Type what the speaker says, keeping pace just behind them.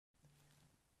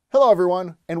Hello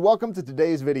everyone, and welcome to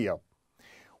today's video.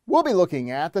 We'll be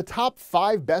looking at the top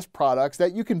 5 best products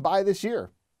that you can buy this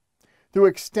year. Through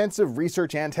extensive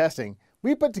research and testing,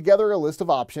 we put together a list of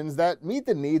options that meet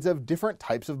the needs of different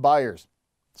types of buyers.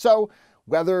 So,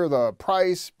 whether the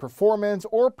price, performance,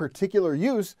 or particular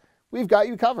use, we've got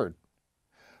you covered.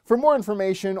 For more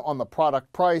information on the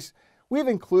product price, we've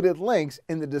included links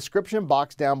in the description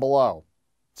box down below.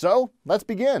 So, let's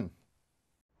begin.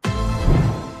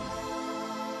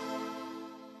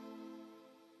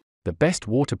 The best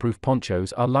waterproof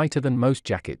ponchos are lighter than most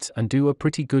jackets and do a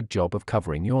pretty good job of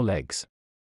covering your legs.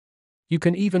 You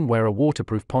can even wear a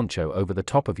waterproof poncho over the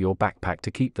top of your backpack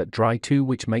to keep that dry too,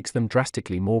 which makes them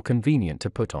drastically more convenient to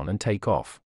put on and take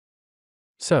off.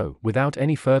 So, without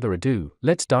any further ado,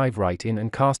 let's dive right in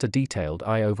and cast a detailed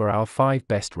eye over our 5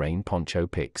 best rain poncho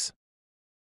picks.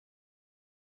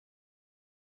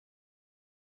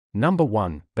 Number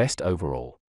 1, Best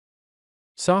Overall.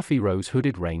 SaphiRose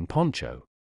Hooded Rain Poncho.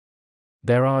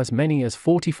 There are as many as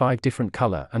 45 different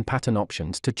color and pattern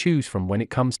options to choose from when it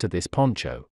comes to this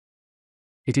poncho.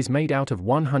 It is made out of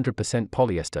 100%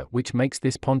 polyester, which makes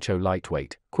this poncho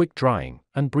lightweight, quick drying,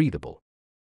 and breathable.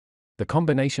 The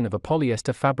combination of a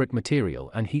polyester fabric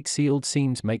material and heat-sealed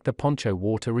seams make the poncho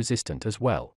water-resistant as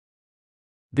well.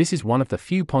 This is one of the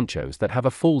few ponchos that have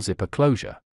a full zipper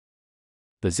closure.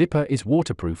 The zipper is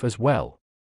waterproof as well.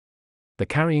 The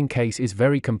carrying case is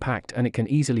very compact and it can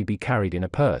easily be carried in a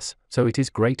purse, so it is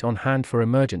great on hand for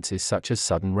emergencies such as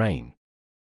sudden rain.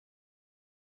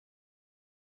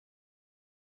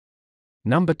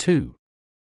 Number 2.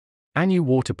 Anyoo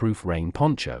Waterproof Rain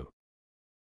Poncho.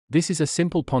 This is a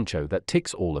simple poncho that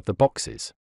ticks all of the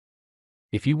boxes.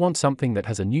 If you want something that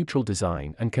has a neutral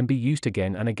design and can be used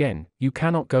again and again, you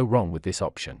cannot go wrong with this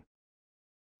option.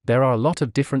 There are a lot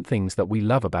of different things that we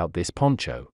love about this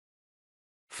poncho.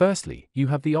 Firstly, you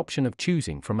have the option of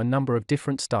choosing from a number of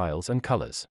different styles and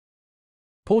colors.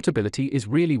 Portability is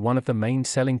really one of the main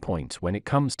selling points when it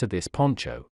comes to this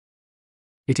poncho.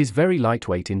 It is very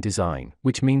lightweight in design,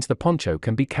 which means the poncho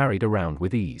can be carried around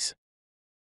with ease.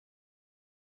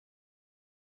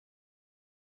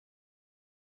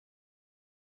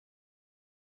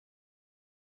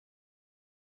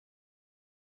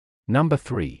 Number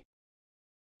 3.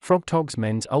 FROGG TOGGS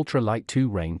Men's Ultra-Light 2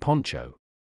 Rain Poncho.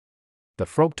 The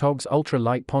FROGG TOGGS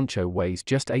Ultra-Light Poncho weighs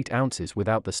just 8 ounces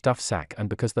without the stuff sack, and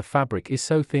because the fabric is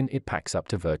so thin it packs up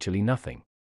to virtually nothing.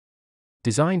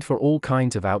 Designed for all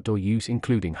kinds of outdoor use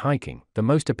including hiking, the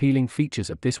most appealing features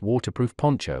of this waterproof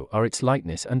poncho are its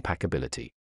lightness and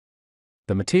packability.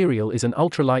 The material is an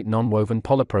ultralight non-woven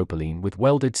polypropylene with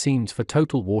welded seams for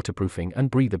total waterproofing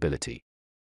and breathability.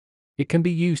 It can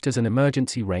be used as an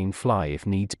emergency rain fly if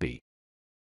needs be.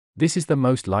 This is the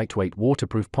most lightweight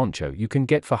waterproof poncho you can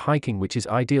get for hiking, which is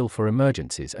ideal for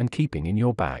emergencies and keeping in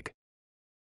your bag.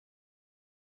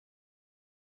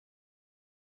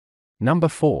 Number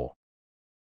 4.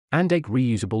 Andake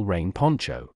Reusable Rain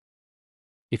Poncho.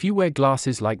 If you wear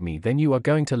glasses like me, then you are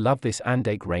going to love this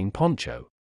Andake rain poncho.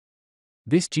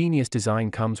 This genius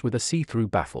design comes with a see-through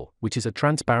baffle, which is a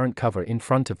transparent cover in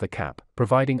front of the cap,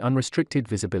 providing unrestricted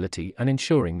visibility and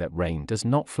ensuring that rain does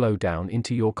not flow down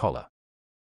into your collar.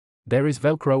 There is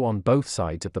Velcro on both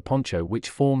sides of the poncho which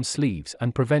forms sleeves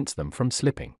and prevents them from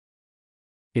slipping.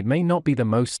 It may not be the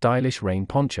most stylish rain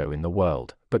poncho in the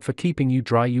world, but for keeping you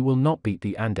dry you will not beat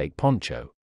the Andake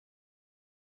poncho.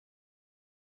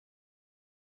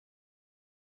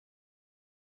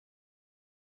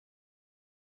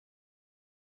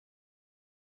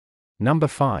 Number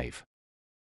 5.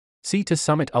 Sea to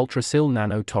Summit Ultra-Sil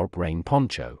Nano Tarp Rain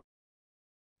Poncho.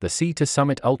 The Sea to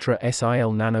Summit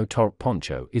Ultra-Sil Nano Tarp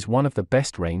Poncho is one of the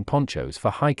best rain ponchos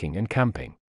for hiking and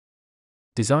camping.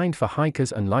 Designed for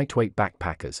hikers and lightweight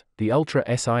backpackers, the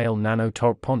Ultra-Sil Nano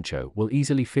Tarp Poncho will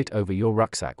easily fit over your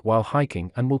rucksack while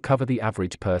hiking and will cover the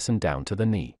average person down to the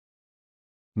knee.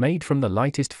 Made from the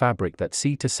lightest fabric that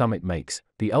Sea to Summit makes,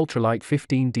 the ultralight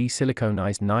 15D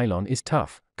siliconized nylon is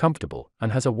tough, comfortable,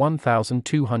 and has a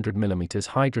 1200mm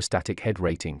hydrostatic head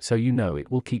rating, so you know it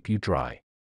will keep you dry.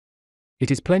 It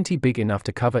is plenty big enough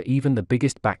to cover even the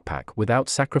biggest backpack without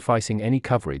sacrificing any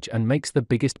coverage and makes the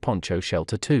biggest poncho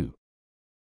shelter too.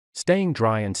 Staying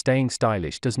dry and staying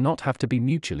stylish does not have to be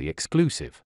mutually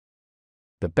exclusive.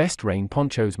 The best rain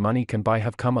ponchos money can buy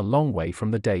have come a long way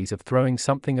from the days of throwing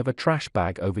something of a trash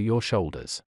bag over your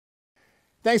shoulders.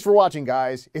 Thanks for watching,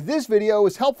 guys. If this video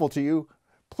was helpful to you,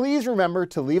 please remember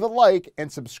to leave a like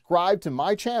and subscribe to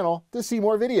my channel to see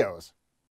more videos.